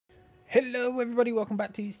Hello everybody, welcome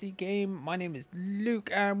back to EC Game. My name is Luke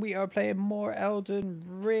and we are playing more Elden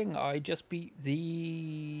Ring. I just beat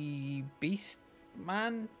the Beast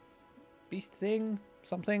Man? Beast thing?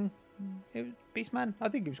 Something? It was Beast Man? I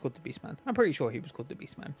think he was called the Beast Man. I'm pretty sure he was called the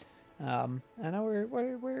Beast Man. And now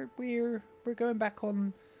we're going back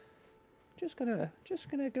on just gonna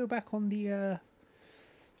go back on the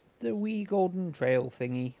wee golden trail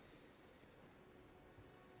thingy.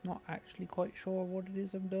 Not actually quite sure what it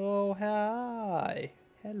is. Oh, hi.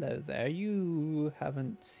 Hello there. You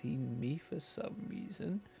haven't seen me for some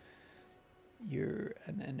reason. You're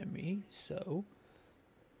an enemy, so...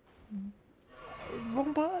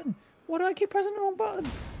 Wrong button! Why do I keep pressing the wrong button?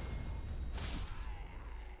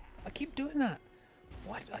 I keep doing that.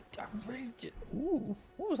 What? I really did... Ooh,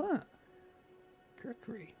 what was that?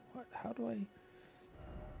 Kirkery. What? How do I...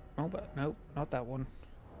 Wrong button. Nope, not that one.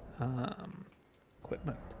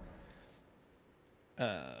 Equipment.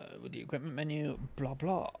 With the equipment menu, blah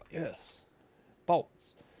blah. Yes,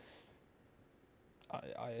 bolts.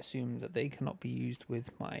 I assume that they cannot be used with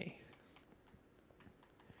my.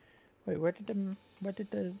 Wait, where did the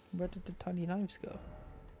tiny knives go?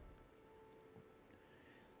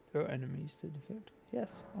 Throw enemies to defeat.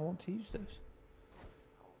 Yes, I want to use those.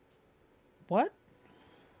 What?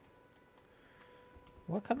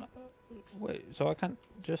 What can I... Wait, so I can't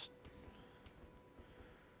just...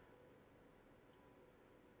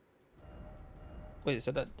 Wait,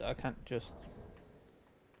 so that I can't just...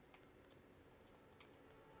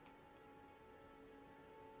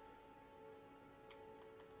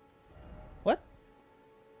 What?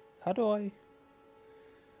 How do I...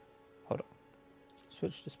 Hold on.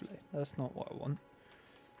 Switch display. That's not what I want.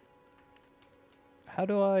 How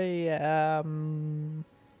do I,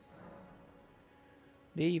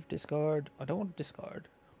 leave, discard? I don't want to discard.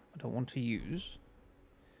 I don't want to use.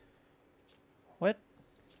 What?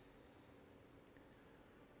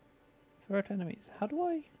 Threat enemies. How do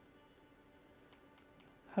I...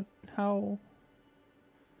 How...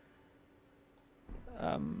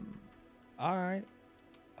 Alright.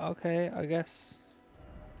 Okay, I guess...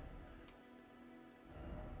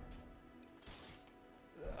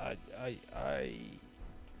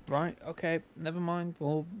 Right, okay, never mind.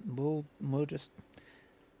 We'll just...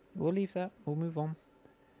 We'll leave that. We'll move on.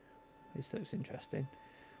 This looks interesting.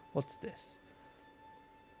 What's this?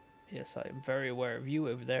 Yes, I am very aware of you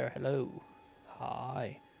over there. Hello.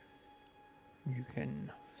 Hi. You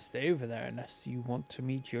can stay over there unless you want to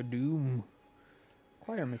meet your doom.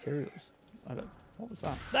 Acquire materials. I don't... What was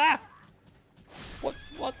that? Ah! What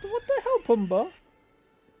the hell, Pumba?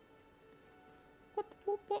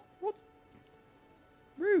 What?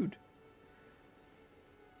 Rude.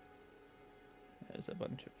 There's a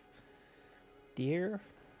bunch of deer.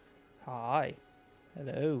 Hi.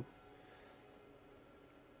 Hello.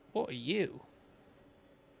 What are you?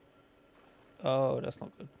 Oh, that's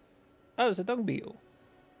not good. Oh, it's a dung beetle.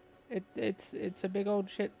 It's a big old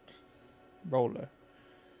shit roller.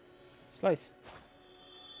 Slice.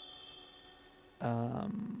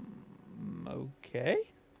 Okay.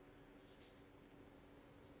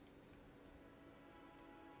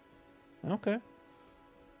 Okay.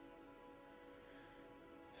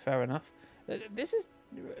 Fair enough. This is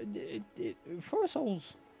for a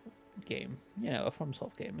Souls game, you know, a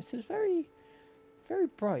FromSoft game. This is very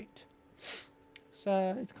bright.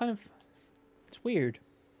 So it's kind of, it's weird.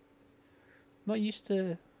 I'm not used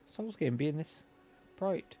to Souls game being this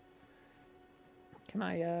bright. Can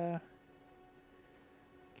I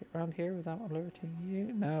get around here without alerting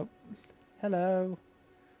you? No. Hello.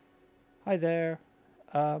 Hi there.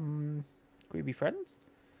 Can we be friends?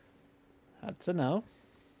 That's a no.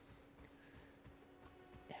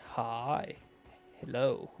 Hi.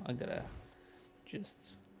 Hello. I'm gonna just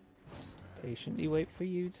patiently wait for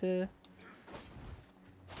you to...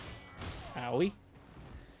 Owie.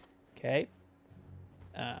 Okay.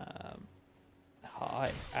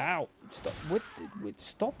 Hi. Ow. Stop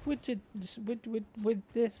with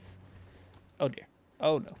this. Oh dear.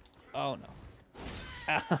 Oh no. Oh no.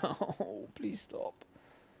 Ow. Please stop.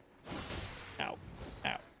 Ow.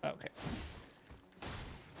 Ow. Okay.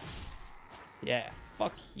 Yeah.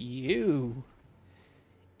 Fuck you.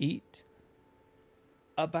 Eat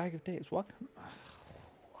a bag of dates. What?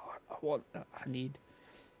 What? I need...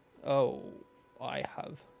 Oh, I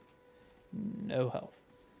have no health.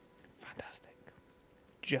 Fantastic.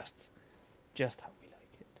 Just how we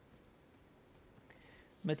like it.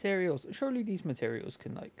 Materials. Surely these materials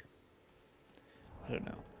can, like... I don't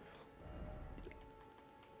know.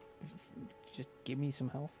 Just give me some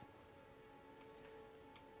health.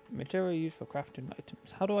 Material used for crafting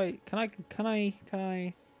items. How do I... Can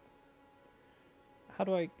I... how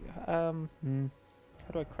do I how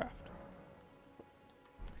do I craft?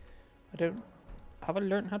 I don't. Have I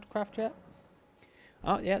learned how to craft yet?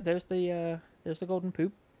 Oh yeah, there's the golden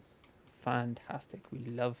poop. Fantastic. We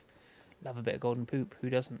love a bit of golden poop. Who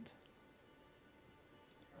doesn't?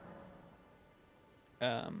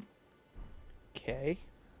 Okay.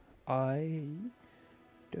 I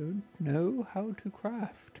don't know how to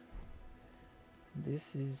craft.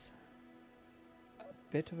 This is a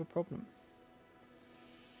bit of a problem.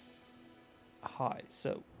 Hi,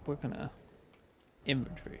 so we're gonna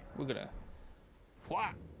inventory. We're gonna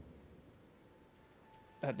what?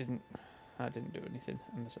 That didn't do anything,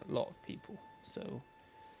 and there's a lot of people, so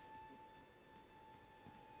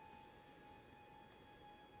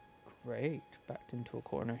great. Backed into a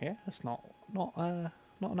corner here. That's not an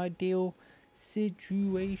ideal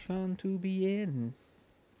situation to be in.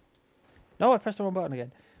 No, I pressed the wrong button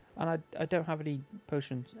again, and I don't have any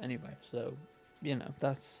potions anyway, so you know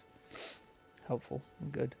that's helpful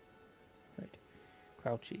and good. Right,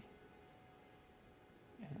 crouchy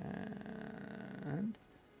and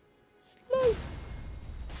slice.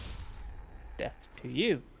 Death to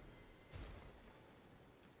you.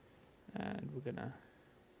 And we're gonna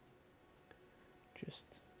just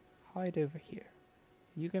hide over here.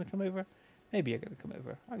 You gonna come over? Maybe you're gonna come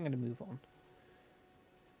over. I'm gonna move on.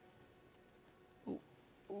 Oh,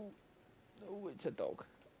 oh, oh, it's a dog.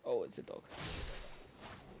 Oh, it's a dog.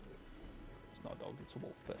 It's not a dog, it's a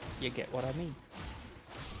wolf, but you get what I mean.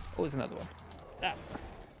 Oh, there's another one. Ah.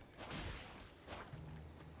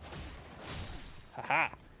 Haha!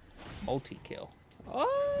 Multi-kill.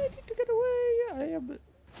 Oh, I need to get away. I am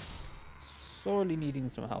sorely needing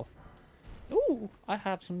some health. Ooh, I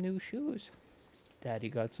have some new shoes. Daddy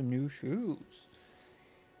got some new shoes.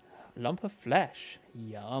 Lump of flesh.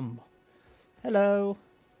 Yum. Hello.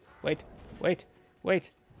 Wait, wait,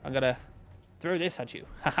 wait. I'm gonna throw this at you.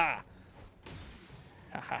 Haha.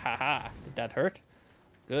 Ha ha ha ha. Did that hurt?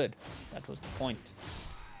 Good. That was the point.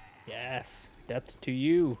 Yes. Death to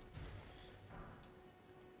you.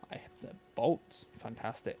 I have the bolts.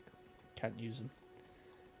 Fantastic. Can't use them.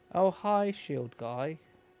 Oh, hi, shield guy.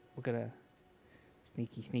 We're gonna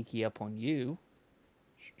sneaky up on you.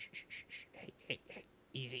 Shh, shh, shh, shh. Hey, hey, hey.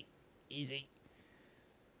 Easy. Easy.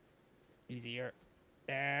 Easier.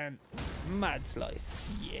 And mad slice.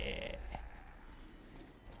 Yeah.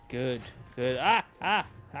 Good. Good. Ah! Ah!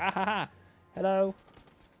 Ha ha ha! Hello.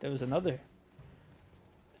 There was another.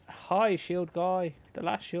 Hi, shield guy. The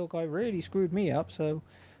last shield guy really screwed me up, so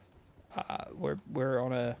we're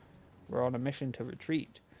on a mission to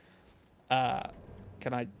retreat. Can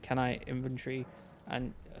I inventory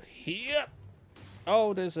and here?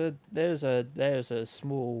 Oh, there's a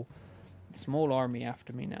small army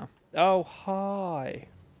after me now. Oh, hi.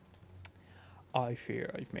 I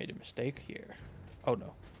fear I've made a mistake here. Oh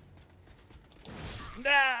no.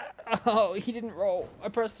 Nah! Oh, he didn't roll. I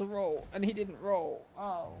pressed the roll and he didn't roll.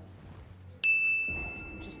 Oh.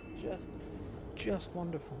 Just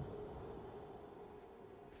wonderful.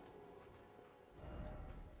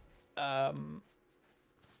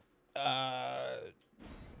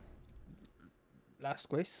 Last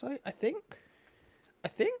grace site, I think. I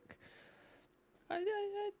think.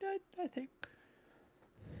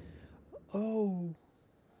 Oh.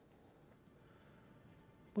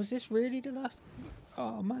 Was this really the last?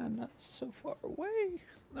 Oh man, that's so far away.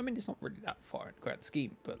 I mean, it's not really that far in the grand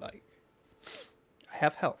scheme, but like, I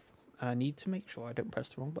have health, and I need to make sure I don't press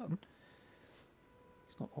the wrong button.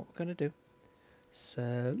 It's not what we're gonna do.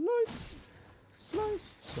 Slice, slice,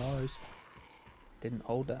 slice. Didn't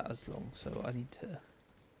hold that as long, so I need to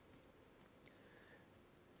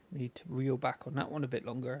reel back on that one a bit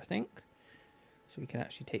longer, I think, so we can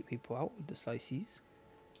actually take people out with the slices.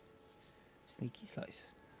 Sneaky slice.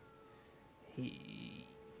 He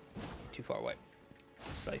too far away.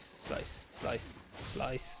 Slice, slice, slice,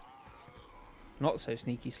 slice. Not so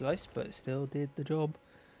sneaky slice, but it still did the job.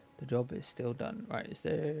 The job is still done. Right, is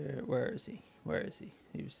there? Where is he? Where is he?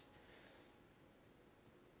 Who's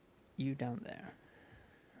you down there?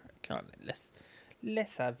 Come on,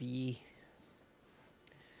 let's have ye.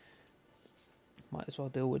 Might as well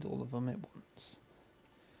deal with all of them at once.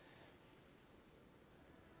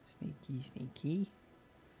 Sneaky, sneaky.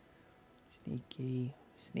 Sneaky,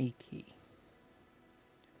 sneaky.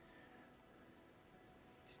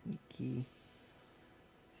 Sneaky.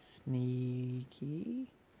 Sneaky.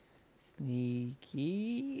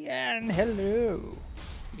 Sneaky. And hello.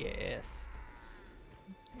 Yes.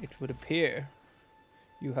 It would appear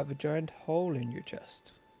you have a giant hole in your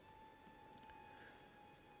chest.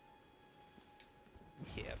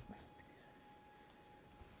 Yep.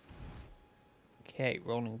 Okay,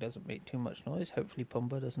 rolling doesn't make too much noise. Hopefully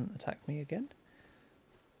Pumba doesn't attack me again.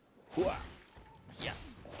 Hua. Yeah.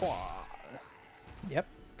 Hua. Yep,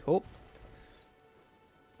 cool.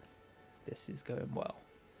 This is going well.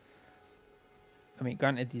 I mean,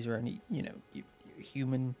 granted, these are only, you know,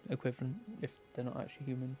 human equivalent, if they're not actually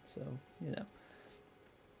human, so, you know.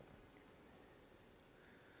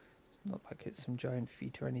 It's not like it's some giant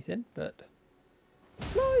feat or anything, but...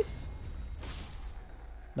 Nice!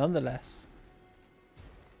 Nonetheless,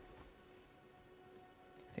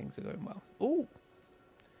 things are going well. Oh!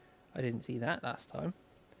 I didn't see that last time.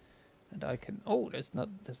 And I can... Oh, there's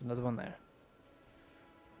another one there.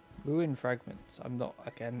 Ruin fragments. I'm not,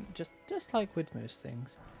 again, just like with most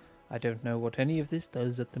things. I don't know what any of this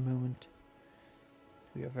does at the moment.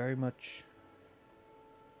 We are very much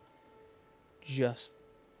just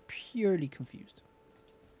purely confused.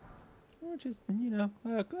 Which is, you know,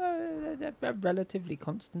 a relatively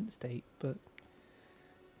constant state, but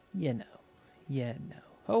you know. Yeah, no.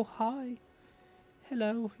 Oh, hi.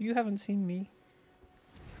 Hello. You haven't seen me.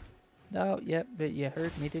 Oh, yeah, but you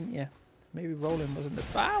heard me, didn't you? Maybe rolling wasn't the...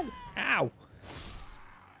 Ow! Ow!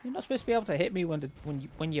 You're not supposed to be able to hit me when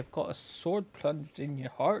you've got a sword plunged in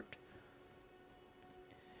your heart.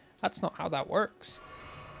 That's not how that works.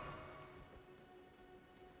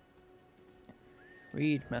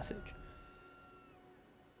 Read message.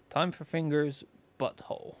 Time for fingers,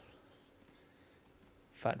 butthole.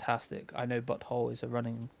 Fantastic. I know butthole is a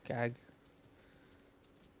running gag.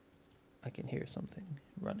 I can hear something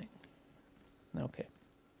running. Okay.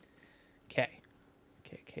 Okay.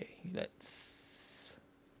 Let's...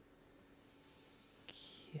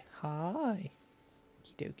 Hi.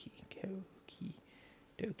 Okie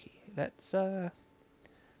dokie. Let's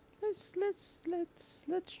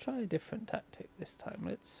try a different tactic this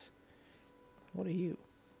time. What are you?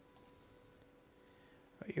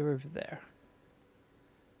 Oh, you're over there.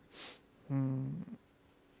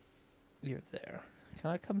 You're there.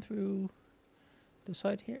 Can I come through the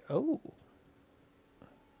side here? Oh.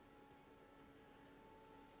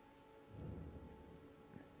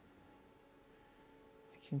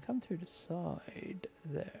 I can come through the side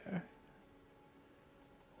there.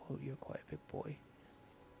 Oh, you're quite a big boy.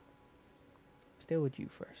 Still with you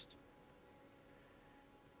first.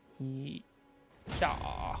 Yeah.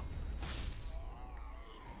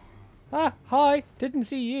 Ah, hi. Didn't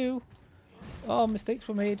see you. Oh, mistakes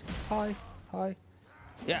were made. Hi.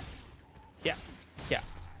 Yeah.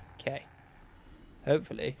 Okay.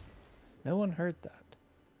 Hopefully. No one heard that.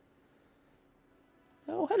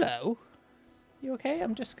 Oh, hello. You okay?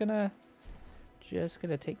 I'm just gonna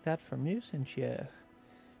take that from you since you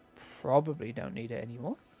probably don't need it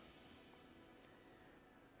anymore.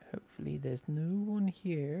 Hopefully there's no one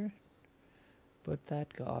here but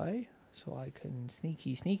that guy, so I can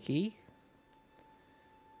sneaky.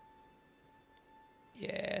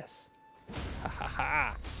 Yes.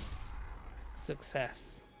 Ha.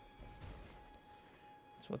 Success.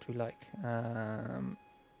 That's what we like.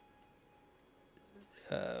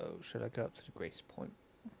 Should I go up to the grace point?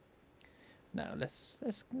 No, let's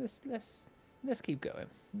keep going.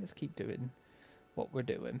 Let's keep doing what we're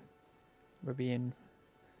doing. We're being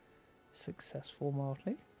successful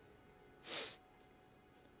mildly.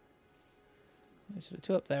 So the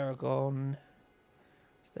two up there are gone.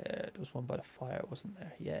 There was one by the fire, wasn't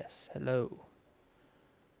there? Yes. Hello.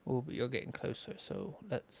 Oh, but you're getting closer, so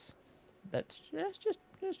let's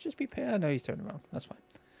just be paying. I know he's turning around. That's fine.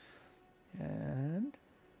 And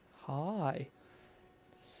hi.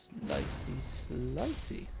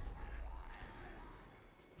 Slicey.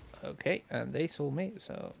 Okay, and they saw me,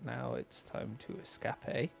 so now it's time to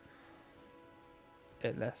escape.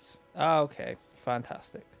 Unless... Oh, okay,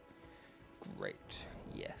 fantastic. Great.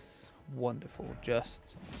 Yes. Wonderful.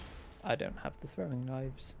 Just... I don't have the throwing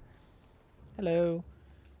knives. Hello.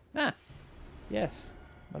 Ah! Yes.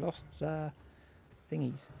 I lost,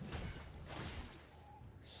 thingies.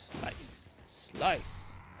 Slice.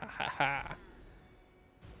 Ha.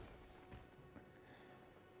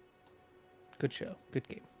 Good show. Good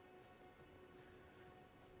game.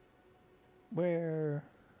 Where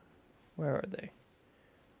are they?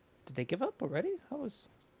 Did they give up already?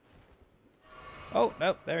 Oh,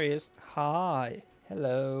 no, there he is. Hi.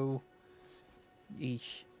 Hello.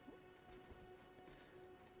 Eesh.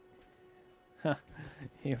 Huh.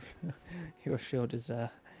 Your shield is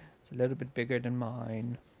it's a little bit bigger than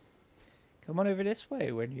mine. Come on over this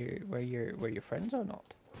way where your friends are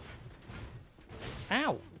not.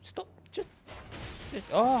 Ow! Stop! Just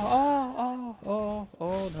oh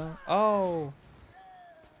no.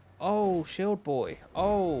 Oh, shield boy.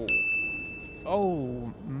 Oh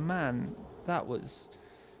man, that was...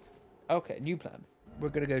 Okay, new plan. We're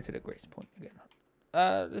gonna go to the Grace Point again.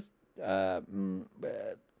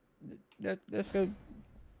 Let's go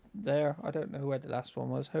there. I don't know where the last one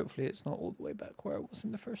was. Hopefully it's not all the way back where it was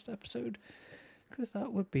in the first episode, because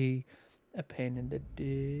that would be a pain in the dick.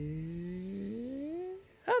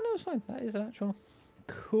 Oh, no, it's fine. That is actual.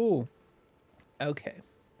 Cool. Okay.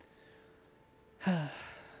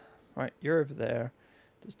 Right, you're over there.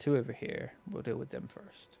 There's 2 over here. We'll deal with them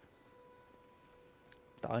first.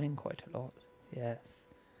 Dying quite a lot. Yes.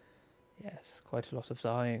 Yes, quite a lot of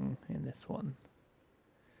dying in this one.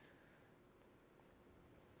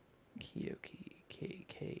 Kiyoki,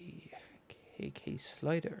 KK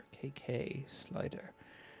slider, KK slider.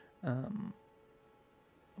 I'll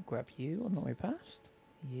grab you on the way past.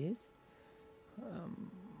 Yes.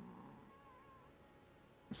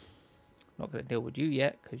 Not going to deal with you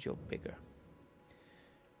yet because you're bigger.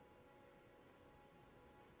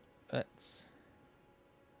 Let's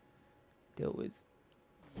deal with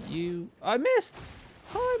you. I missed!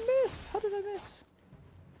 Oh, I missed! How did I miss?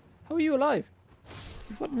 How are you alive?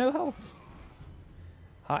 You've got no health.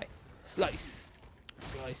 Hi. Slice.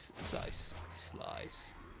 Slice, slice,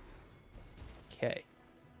 slice. Okay.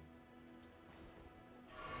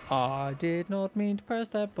 I did not mean to press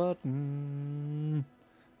that button.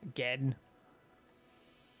 Again.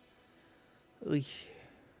 Okay,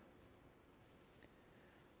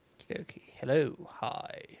 okay. Hello.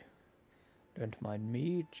 Hi. Don't mind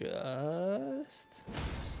me. Just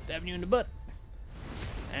stabbing you in the butt.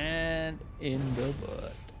 And in the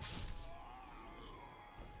butt.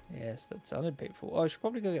 Yes, that sounded painful. Oh, I should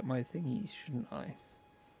probably go get my thingies, shouldn't I?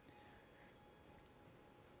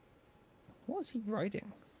 What is he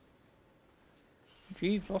writing?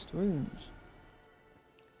 Retrieve lost runes.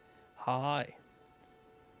 Hi.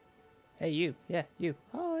 Hey, you. Yeah, you.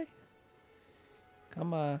 Hi.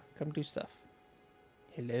 Come do stuff.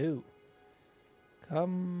 Hello.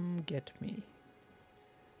 Come get me.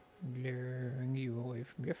 Luring you away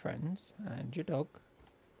from your friends and your dog.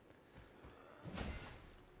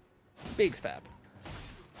 Big stab.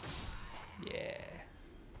 Yeah.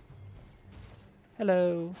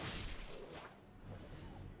 Hello.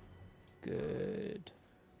 Good.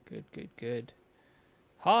 Good, good, good.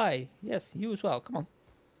 Hi. Yes, you as well. Come on.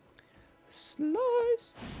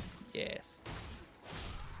 Slice. Yes.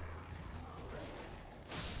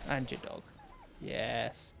 And your dog.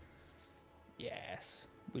 Yes. Yes.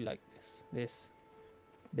 We like this.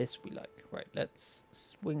 This we like. Right, let's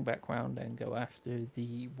swing back round and go after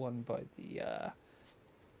the one by the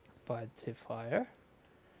fire.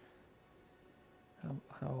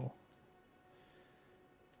 How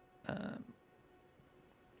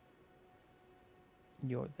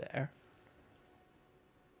you're there.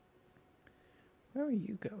 Where are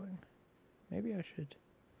you going? Maybe I should.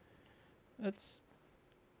 Let's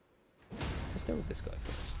deal with this guy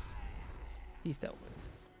first. He's dealt with.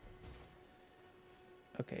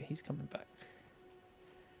 Okay, he's coming back.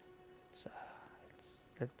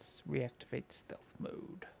 Let's reactivate stealth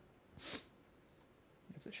mode.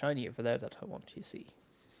 There's a shiny over there that I want you to see.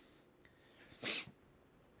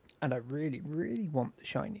 And I really, really want the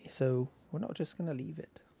shiny, so we're not just going to leave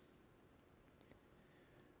it.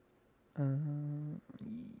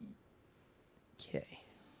 Okay.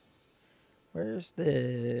 Where's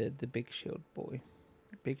the big shield boy?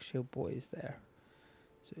 The big shield boy is there.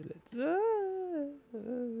 So let's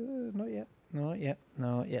not yet.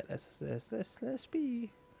 Let's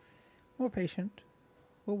be more patient.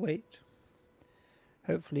 We'll wait.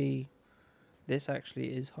 Hopefully this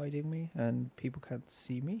actually is hiding me and people can't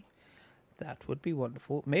see me. That would be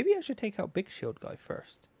wonderful. Maybe I should take out Big Shield Guy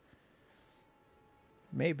first.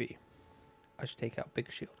 Maybe I should take out Big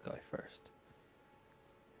Shield Guy first.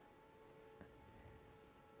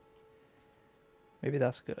 Maybe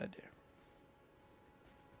that's a good idea.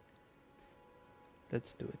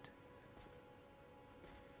 Let's do it.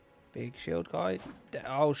 Big shield guy.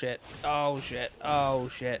 Oh shit. Oh shit. Oh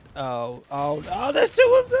shit. Oh. There's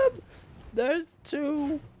 2 of them. There's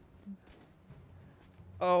 2.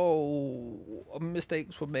 Oh,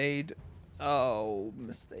 mistakes were made. Oh,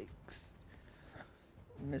 mistakes.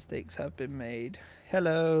 Mistakes have been made.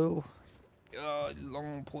 Hello. Oh,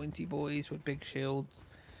 long pointy boys with big shields.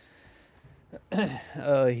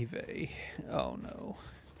 Oy vey. Oh no.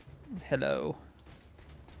 Hello.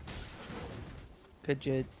 Could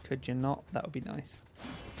you not? That would be nice.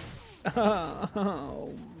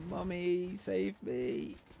 Oh, mummy, save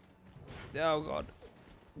me. Oh god.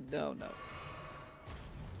 No.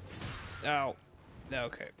 No.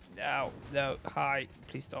 Okay. No. Hi.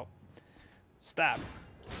 Please stop. Stab.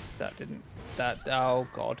 That didn't. Oh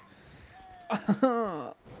god.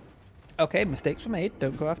 Okay, mistakes were made.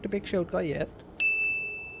 Don't go after Big Shield Guy yet.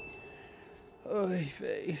 Oy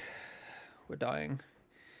vey. We're dying.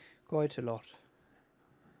 Quite a lot.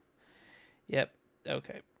 Yep.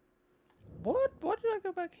 Okay. What? Why did I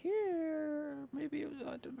go back here? Maybe it was,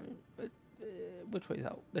 I don't know. Which way's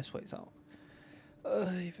out? This way's out.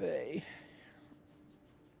 Oy vey.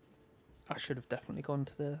 I should have definitely gone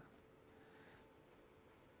to the...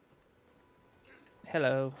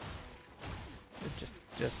 Hello.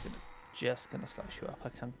 Just gonna slice you up. I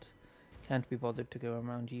can't be bothered to go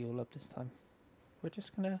around you all up this time. We're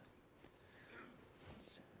just gonna...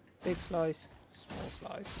 Big slice, small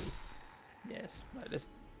slices. Yes. Right, let's...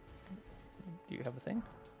 Do you have a thing?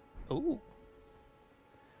 Ooh.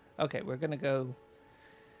 Okay, we're gonna go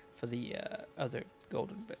for the other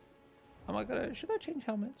golden bit. Am I gonna... Should I change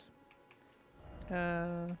helmets?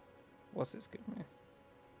 What's this give me?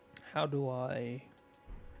 How do I...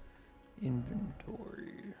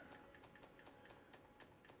 Inventory...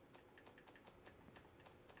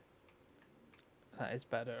 That is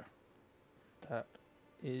better. That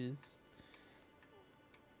is...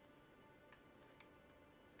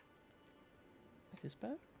 Is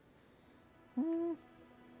better?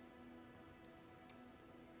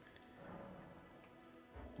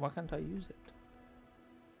 Why can't I use it?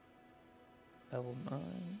 L9?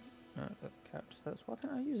 No, that's character stats. Why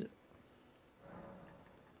can't I use it?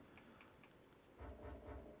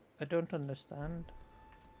 I don't understand.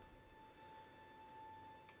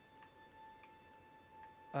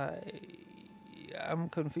 I am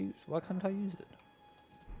confused. Why can't I use it?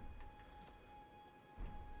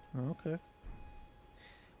 Okay.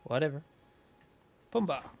 Whatever.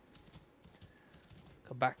 Pumba.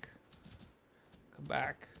 Come back. Come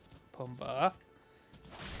back. Pumba.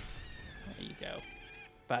 There you go.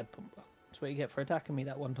 Bad Pumba. That's what you get for attacking me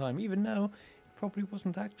that one time. Even though it probably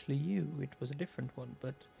wasn't actually you. It was a different one.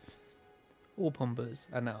 But all Pumbas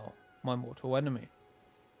are now my mortal enemy.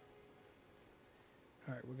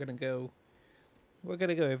 Alright, we're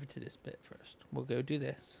gonna go over to this bit first. We'll go do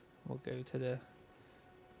this. We'll go to the...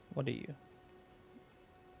 What are you?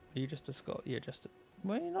 Are you just a skull? You're just a...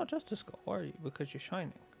 Well, you're not just a skull, are you? Because you're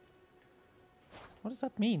shining. What does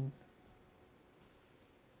that mean?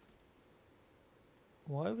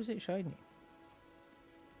 Why was it shiny?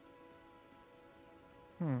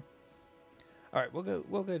 Alright, we'll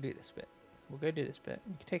go do this bit. We'll go do this bit.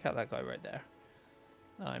 We can take out that guy right there.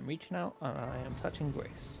 I'm reaching out and I am touching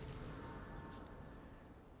Grace.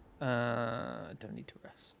 Don't need to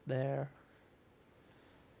rest there.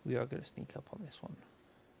 We are going to sneak up on this one.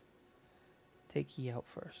 Take you out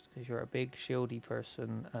first, because you're a big shieldy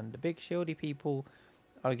person, and the big shieldy people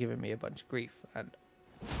are giving me a bunch of grief, and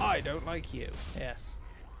I don't like you. Yes.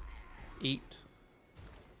 Eat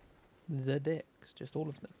the dicks. Just all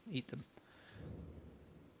of them. Eat them.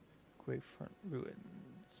 Gravefront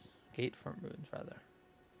ruins. Gatefront ruins, rather.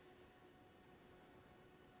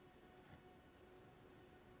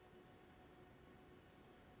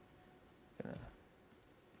 Gonna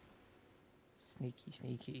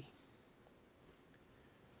sneaky.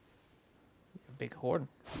 A big horn.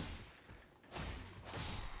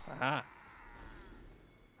 Aha.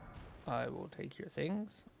 I will take your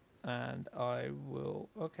things, and I will...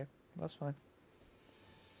 Okay, that's fine.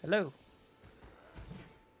 Hello.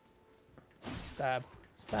 Stab,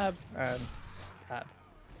 stab, and stab.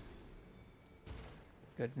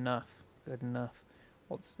 Good enough. Good enough.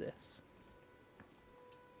 What's this?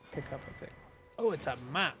 Pick up a thing. Oh, it's a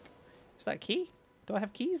map. Is that key? Do I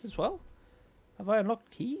have keys as well? Have I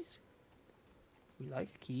unlocked keys? We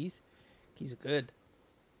like keys. Keys are good.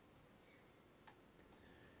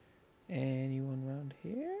 Anyone around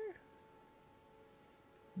here?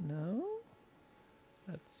 No?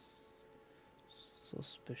 That's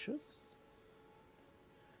suspicious.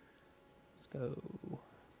 Let's go.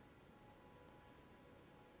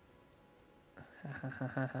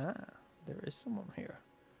 There is someone here.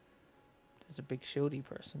 There's a big shieldy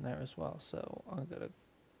person there as well, so I'm gonna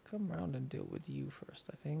come around and deal with you first,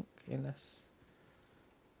 I think, unless...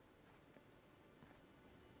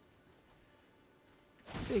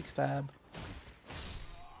 Big stab.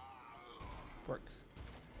 Works.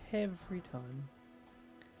 Every time.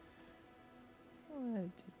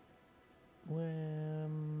 Where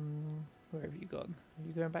have you gone? Are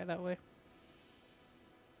you going back that way?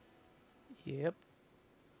 Yep.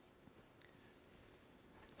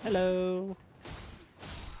 Hello.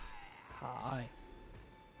 Hi.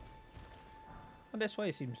 Well, this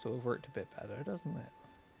way seems to have worked a bit better, doesn't it?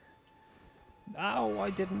 No, I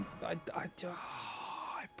didn't. I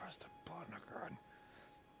pressed the button again.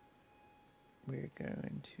 We're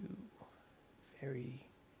going to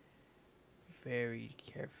very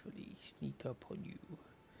carefully sneak up on you.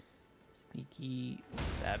 Sneaky,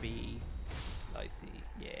 stabby, slicey.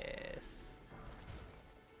 Yes.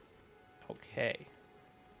 Okay.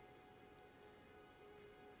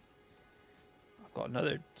 I've got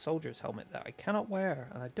another soldier's helmet that I cannot wear,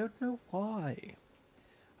 and I don't know why.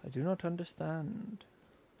 I do not understand.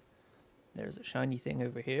 There's a shiny thing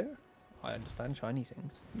over here. I understand shiny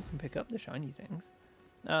things. You can pick up the shiny things.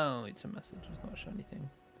 No, it's a message. It's not a shiny thing.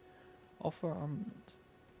 Offer armament.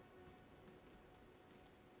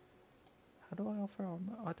 How do I offer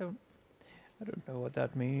armor? I don't know what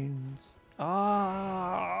that means.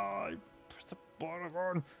 Ah! I pressed the button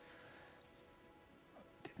again.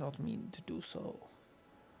 Did not mean to do so.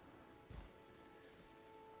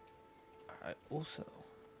 Alright, also,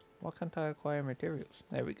 why can't I acquire materials?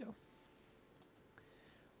 There we go.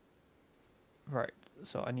 Right,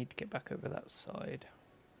 so I need to get back over that side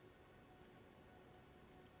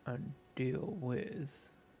and deal with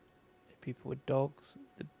the people with dogs,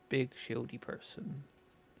 the big shieldy person.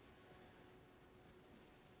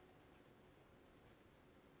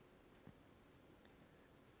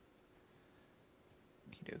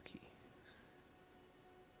 Okie dokie.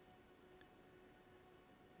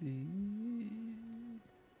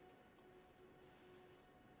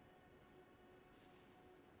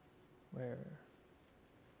 Where?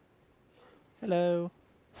 Hello.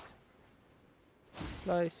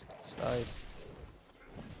 Slice, slice.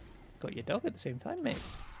 Got your dog at the same time, mate.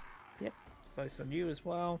 Yep, slice on you as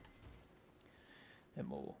well. Then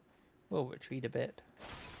we'll retreat a bit.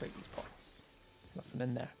 Break these pots. Nothing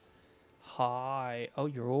in there. Hi. Oh,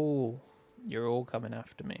 you're all coming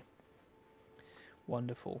after me.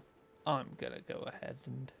 Wonderful. I'm gonna go ahead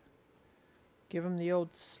and give him the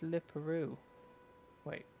old slipperoo.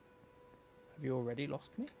 Wait. Have you already lost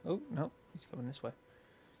me? Oh, no. He's coming this way.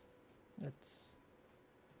 Let's...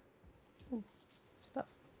 Ooh, stuff.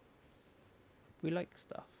 We like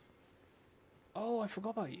stuff. Oh, I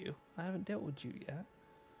forgot about you. I haven't dealt with you yet.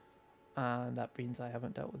 And that means I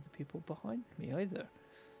haven't dealt with the people behind me either.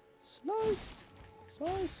 Slice!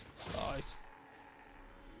 Slice! Slice!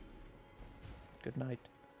 Good night.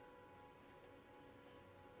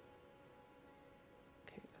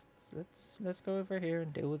 Okay, let's go over here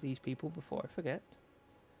and deal with these people before I forget.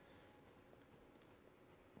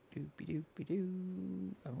 Doopy doopy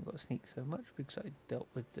doo. I haven't got to sneak so much because I dealt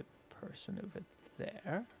with the person over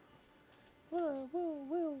there. Well,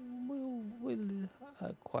 we'll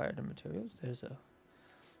acquire the materials. There's a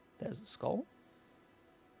skull.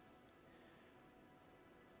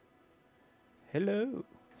 Hello,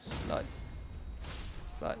 slice,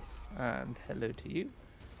 slice, and hello to you.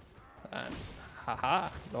 And haha,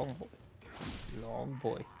 long boy, long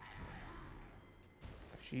boy.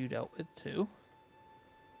 Which you dealt with too.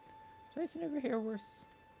 Is there anything over here worse?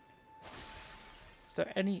 Is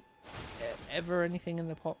there ever anything in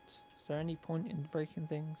the pots? Is there any point in breaking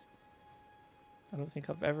things? I don't think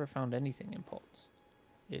I've ever found anything in pots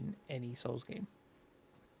in any Souls game.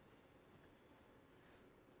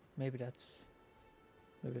 Maybe that's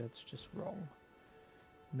just wrong.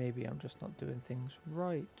 Maybe I'm just not doing things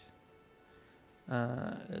right.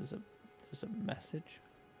 There's a message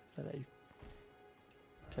that I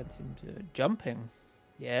can't seem to... Jumping.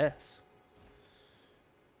 Yes.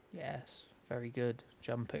 Yes. Very good.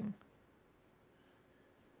 Jumping.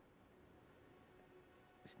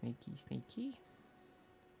 Sneaky, sneaky.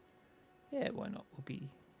 Yeah, why not? We'll be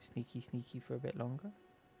sneaky, sneaky for a bit longer.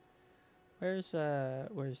 Where's the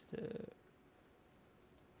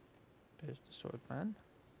sword man?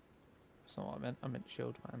 That's not what I meant. I meant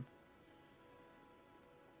shield man.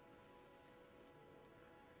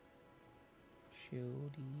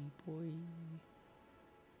 Shieldy boy.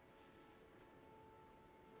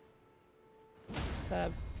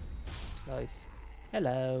 Stab. Nice.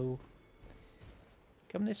 Hello.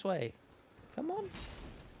 Come this way. Come on.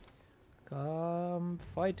 Come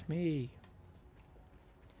fight me.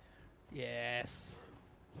 Yes.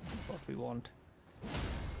 That's what we want.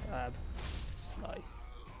 Stab.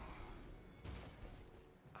 Slice.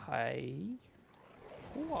 Hi.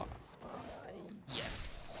 What?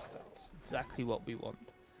 Yes. That's exactly what we want.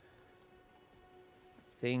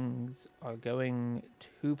 Things are going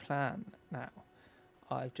to plan now.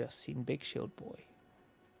 I've just seen Big Shield Boy.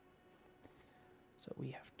 So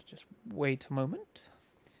we have to just wait a moment.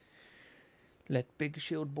 Let Big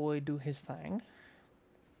Shield Boy do his thing.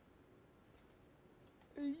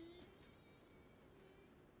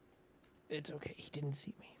 It's okay, he didn't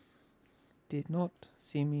see me. Did not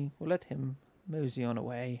see me. We'll let him mosey on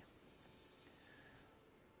away.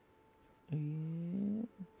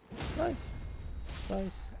 Nice.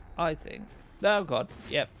 Nice. I think. Oh god.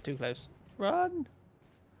 Yep, too close. Run!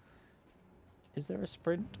 Is there a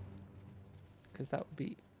sprint? Because that would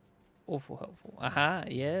be awful helpful. Aha,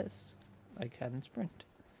 yes. I can sprint.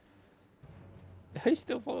 He's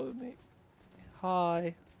still following me.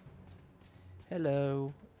 Hi.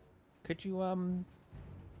 Hello. Could you,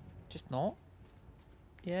 just not?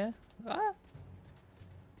 Yeah? Ah!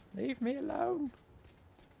 Leave me alone.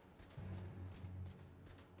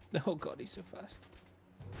 Oh god, he's so fast.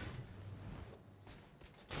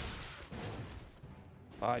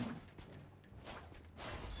 Fine.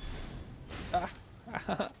 Ah!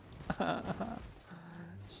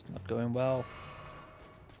 It's not going well.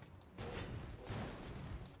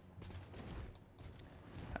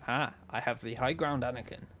 Aha! I have the high ground,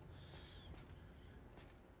 Anakin.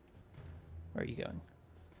 Where are you going?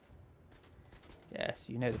 Yes,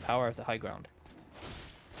 you know the power of the high ground.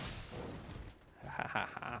 Ha ha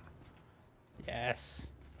ha. Yes.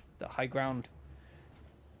 The high ground.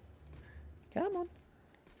 Come on.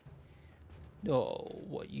 Oh,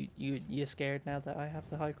 what, you're scared now that I have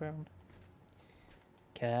the high ground?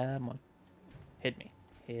 Come on. Hit me.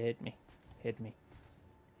 Hit me. Hit me.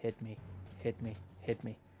 Hit me. Hit me. Hit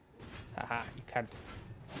me. Haha, you can't.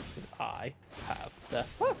 I have the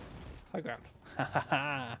high ground. Ha ha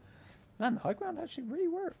ha. Man, the high ground actually really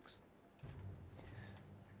works.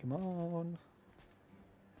 Come on.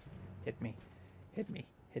 Hit me. Hit me.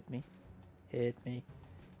 Hit me. Hit me.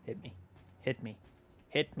 Hit me. Hit me.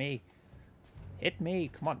 Hit me. Hit me.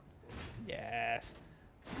 Come on. Yes.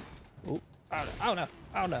 Ooh. Oh no. Oh no.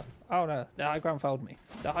 Oh no. Oh no. The high ground failed me.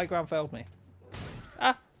 The high ground failed me.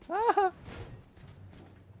 Ah. Ah.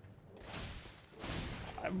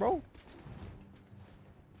 Roll.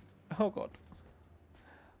 Oh god.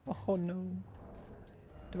 Oh no.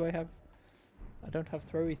 Do I have... I don't have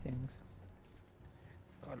throwy things.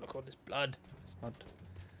 God, look at all this blood. It's not...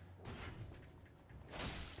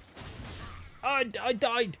 I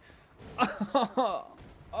died!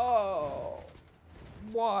 Oh!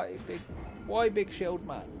 Why big shield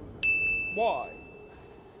man? Why?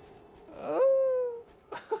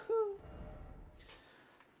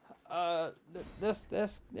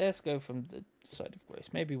 Let's go from the side of grace.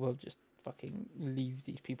 Maybe we'll just fucking leave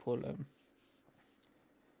these people alone.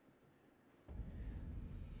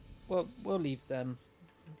 Well, we'll leave them.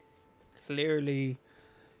 Clearly,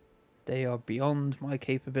 they are beyond my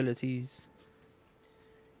capabilities.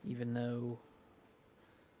 Even though,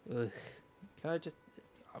 ugh, can I just?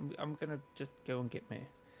 I'm gonna just go and get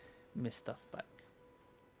my stuff back.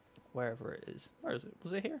 Wherever it is. Where is it?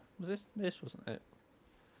 Was it here? Was this wasn't it?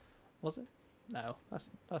 Was it? No, that's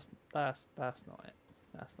not it.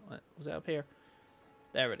 That's not it. Was it up here?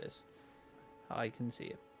 There it is. I can see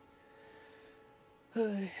it.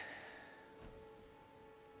 I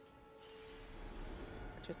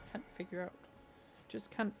just can't figure out. Just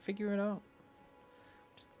can't figure it out.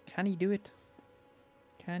 Can he do it?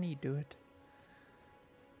 Can he do it?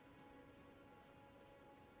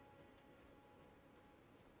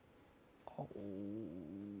 Oh,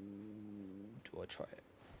 do I try it?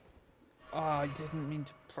 Oh, I didn't mean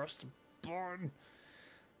to press the button.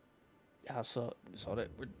 I saw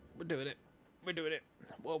it. We're doing it. We're doing it.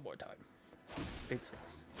 One more time. Big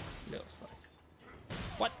slice. Little slice.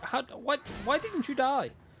 What? How? What? Why didn't you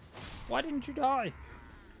die? Why didn't you die?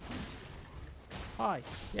 Hi.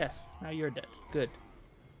 Yes. Now you're dead. Good.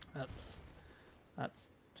 That's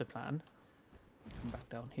the plan. Come back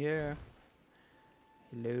down here.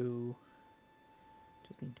 Hello.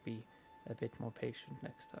 Just need to be a bit more patient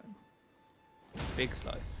next time. Big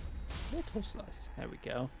slice. Little slice. There we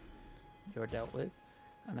go. You're dealt with.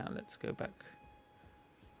 And now let's go back.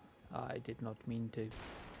 I did not mean to.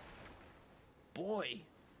 Boy,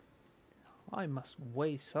 I must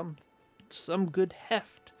weigh some good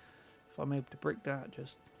heft if I'm able to break that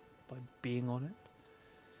just by being on it.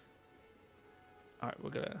 All right,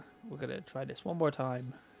 we're gonna try this one more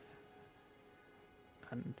time,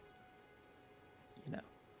 and you know,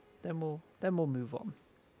 then we'll move on.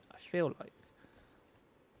 I feel like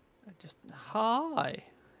hi,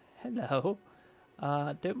 hello.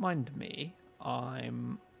 Don't mind me.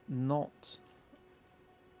 I'm not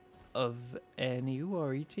of any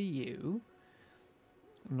worry to you.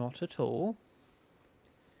 Not at all.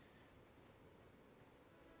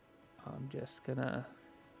 I'm just gonna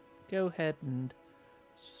go ahead and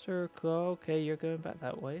circle. Okay, you're going back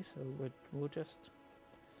that way, so we'll just...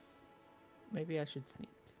 Maybe I should sneak.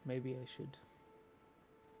 Maybe I should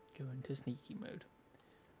go into sneaky mode.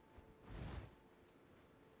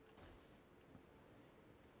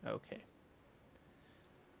 Okay.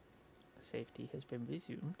 Safety has been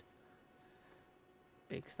resumed.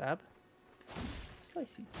 Big stab.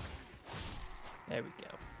 Slices. There we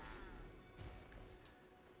go.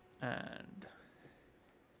 And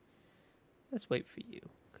let's wait for you,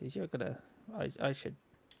 because you're gonna... I should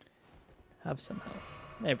have some help.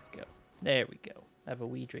 There we go. There we go. Have a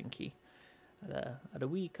wee drinky. Had a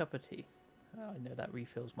wee cup of tea. I know that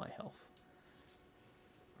refills my health.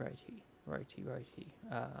 Righty, righty, righty.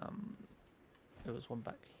 There was one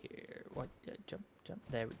back here. What? Yeah, jump, jump.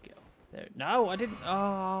 There we go. There. No, I didn't.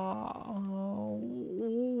 Oh.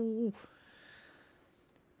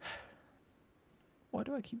 Why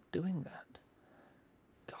do I keep doing that?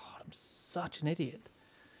 God, I'm such an idiot.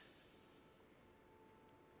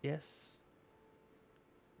 Yes.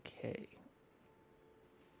 Okay.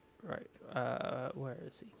 Right. Where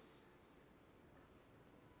is he?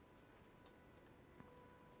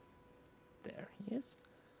 There he is.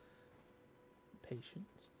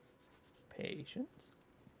 Patience. Patience.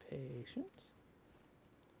 Patience.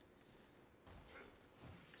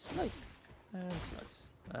 Slice. And slice.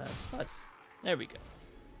 And slice. There we go.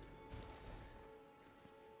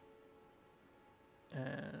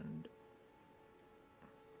 And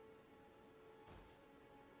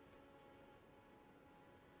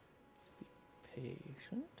be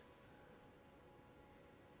patient.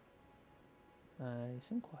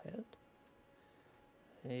 Nice and quiet.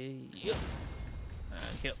 Hey, yep.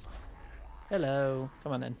 And yep. Hello.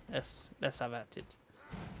 Come on in. Let's have at it.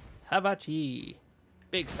 Have at ye.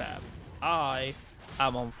 Big stab. I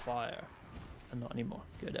am on fire. And not anymore.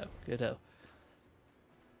 Good-o. Good-o.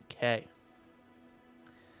 Okay.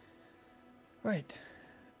 Right.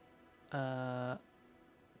 Can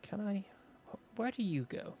I... Where do you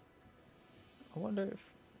go? I wonder if...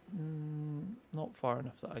 not far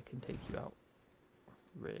enough that I can take you out.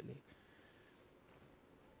 Really.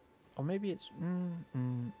 Or maybe it's...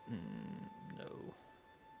 no.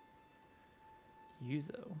 You,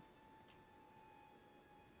 though.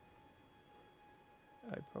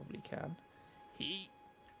 I probably can.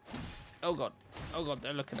 Oh god. Oh god,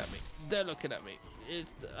 they're looking at me. They're looking at me.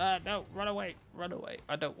 No, run away. Run away.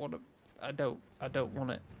 I don't want to... I don't want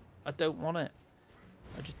it. I don't want it.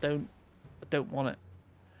 I just don't... I don't want it.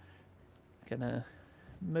 Gonna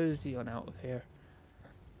mosey on out of here.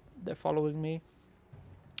 They're following me.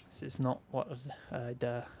 This is not what I'd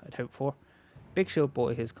hoped for. Big Shield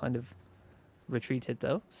Boy has kind of retreated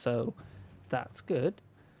though, so that's good.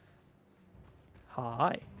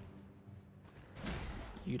 Hi.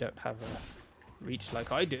 You don't have a reach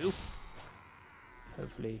like I do.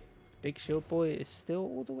 Hopefully Big Shield Boy is still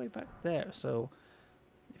all the way back there, so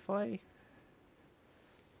if I...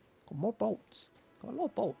 Got more bolts. Got a lot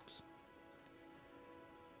of bolts.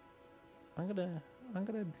 I'm gonna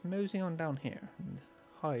mosey on down here and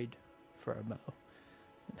hide for a mo.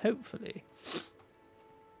 And hopefully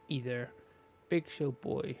either Big Shield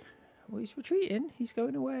Boy... Well, he's retreating. He's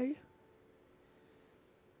going away.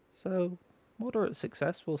 So, moderate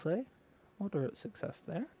success, we'll say. Moderate success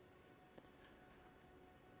there.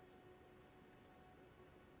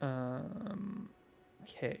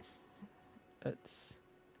 Okay. Let's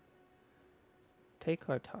take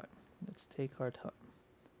our time. Let's take our time.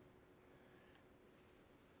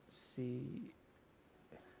 See.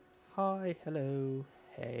 Hi, hello.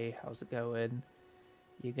 Hey, how's it going?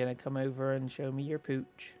 You gonna come over and show me your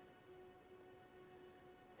pooch?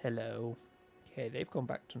 Hello. Okay, they've gone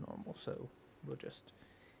back to normal, so we'll just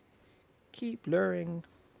keep luring.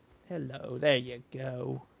 Hello, there you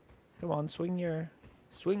go. Come on, swing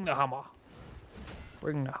the hammer.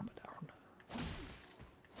 Bring the hammer down.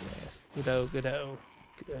 Yes, good-o, good-o.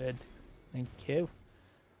 Good. Thank you.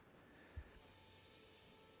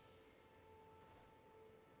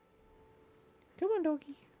 Come on,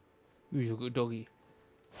 doggy. Who's a good doggy?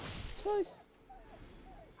 Slice.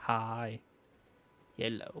 Hi.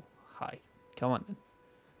 Hello. Hi. Come on then.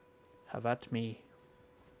 Have at me.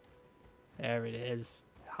 There it is.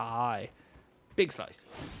 Hi. Big slice.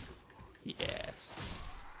 Yes.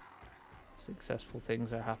 Successful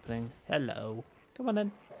things are happening. Hello. Come on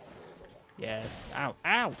then. Yes. Ow.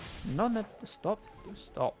 Ow. None of... Stop.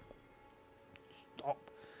 Stop. Stop.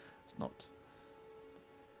 It's not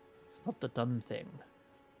the done thing.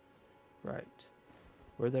 Right.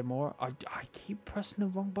 Were there more? I keep pressing the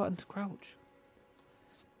wrong button to crouch.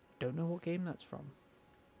 Don't know what game that's from.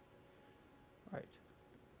 Right.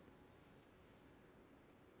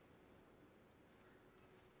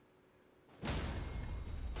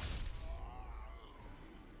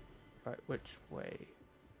 Right, which way?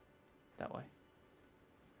 That way.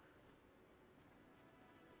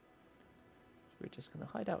 So we're just going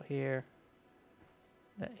to hide out here.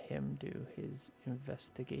 Let him do his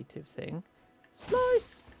investigative thing.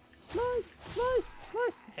 Slice! Slice! Slice!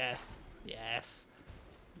 Slice! Yes. Yes.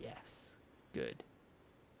 Yes. Good.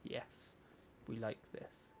 Yes. We like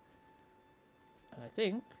this. And I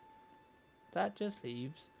think that just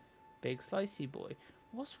leaves Big Slicey Boy.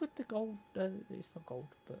 What's with the gold? It's not gold,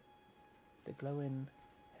 but the glowing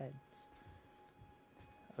heads.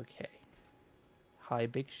 Okay. High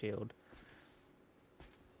Big Shield.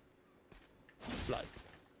 Slice.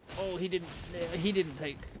 Oh, he didn't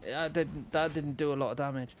take. That didn't do a lot of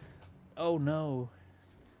damage. Oh no.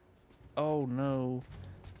 Oh no.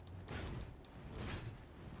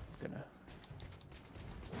 I'm gonna.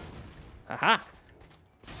 Haha.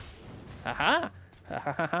 Haha. Ha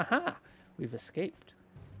ha ha ha ha. We've escaped.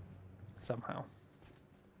 Somehow.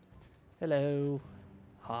 Hello.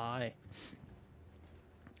 Hi.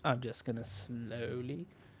 I'm just gonna slowly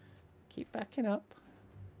keep backing up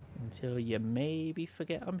until you maybe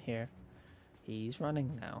forget I'm here. He's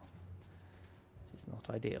running now. This is not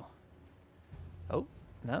ideal. Oh,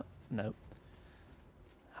 no, no.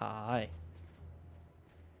 Hi.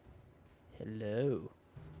 Hello.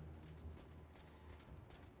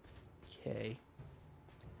 Okay.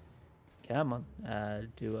 Come on,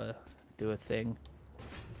 do a thing.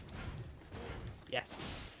 Yes.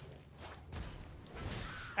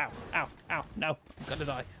 Ow, ow, ow, no, I'm gonna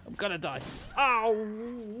die. I'm gonna die. Ow!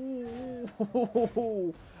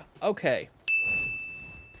 Okay.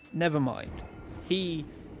 Never mind. He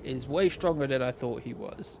is way stronger than I thought he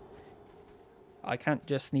was. I can't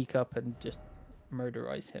just sneak up and just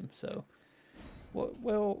murderize him, so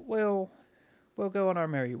we'll go on our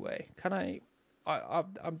merry way. Can I'm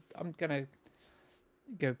gonna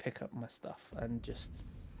go pick up my stuff and just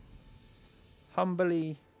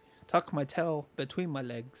humbly tuck my tail between my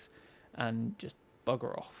legs and just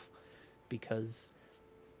bugger off, because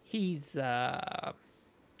he's I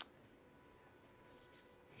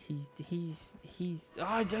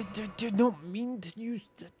did not mean to use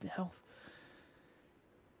the health.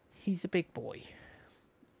 He's a big boy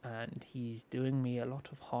and he's doing me a lot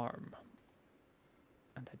of harm,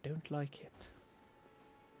 and I don't like it.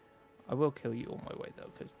 I will kill you on my way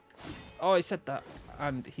though, because oh, I said that,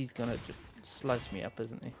 and he's gonna just slice me up,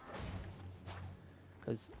 isn't he?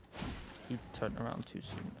 Because he turned around too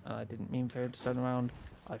soon, and I didn't mean for him to turn around.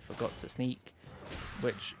 I forgot to sneak,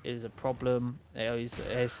 which is a problem. It's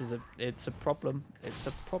a problem. It's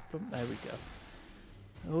a problem. There we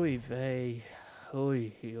go. Oy vey.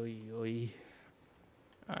 Oy, oy, oy.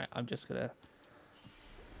 Alright, I'm just gonna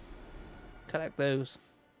collect those.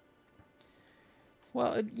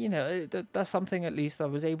 Well, you know, that's something at least I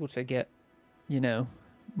was able to get, you know,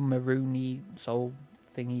 maroony soul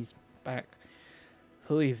thingies back.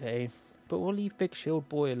 Oy vey. But we'll leave Big Shield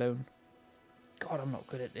Boy alone. God, I'm not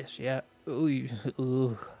good at this yet.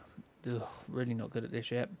 Ooh, really not good at this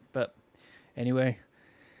yet. But anyway,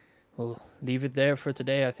 we'll leave it there for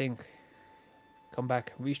today, I think. Come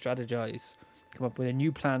back, re-strategize, come up with a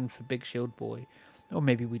new plan for Big Shield Boy. Or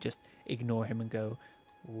maybe we just ignore him and go,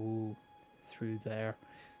 ooh, through there.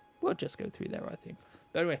 We'll just go through there, I think.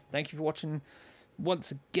 But anyway, thank you for watching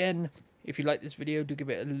once again. If you like this video, do give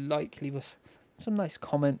it a like, leave us some nice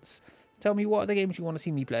comments. Tell me what other games you want to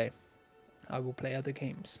see me play. I will play other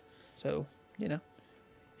games. So, you know,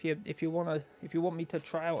 if you want me to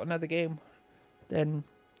try out another game, then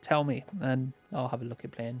tell me and I'll have a look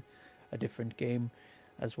at playing a different game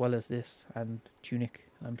as well as this and Tunic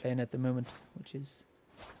I'm playing at the moment, which is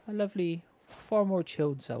a lovely, far more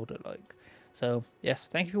chilled Zelda like. So yes,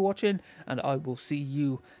 thank you for watching, and I will see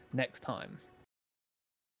you next time.